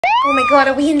Oh my god,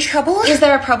 are we in trouble? Is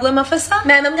there a problem, officer?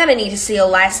 Ma'am, I'm gonna need to see your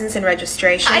license and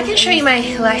registration. I can show you my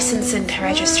license and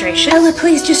registration. Ella,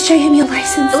 please just show him your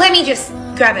license. Let me just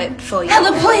grab it for you.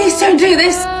 Ella, please don't do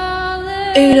this.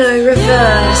 Uno,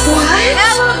 reverse. What?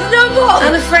 Ella, no, Bob.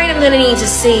 I'm afraid I'm gonna need to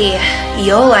see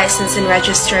your license and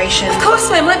registration. Of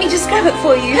course, ma'am, let me just grab it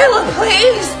for you. Ella,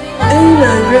 please.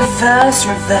 Uno, reverse,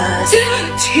 reverse.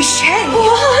 Touche.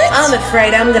 What? I'm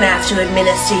afraid I'm gonna have to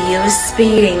administer you a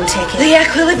speeding ticket. The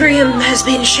equilibrium has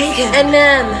been shaken. And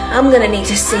ma'am, I'm gonna need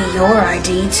to see your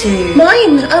ID too.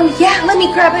 Mine? Yeah, let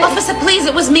me grab it. Officer, please,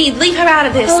 it was me. Leave her out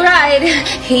of this. Alright.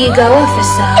 Here you go,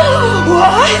 officer.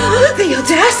 What? The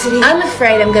audacity. I'm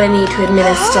afraid I'm gonna need to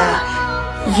administer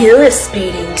you a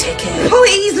speeding ticket.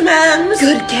 Please, ma'am.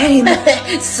 Good game.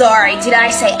 Sorry, did I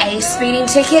say a speeding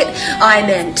ticket? I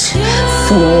meant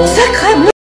 4. Sacre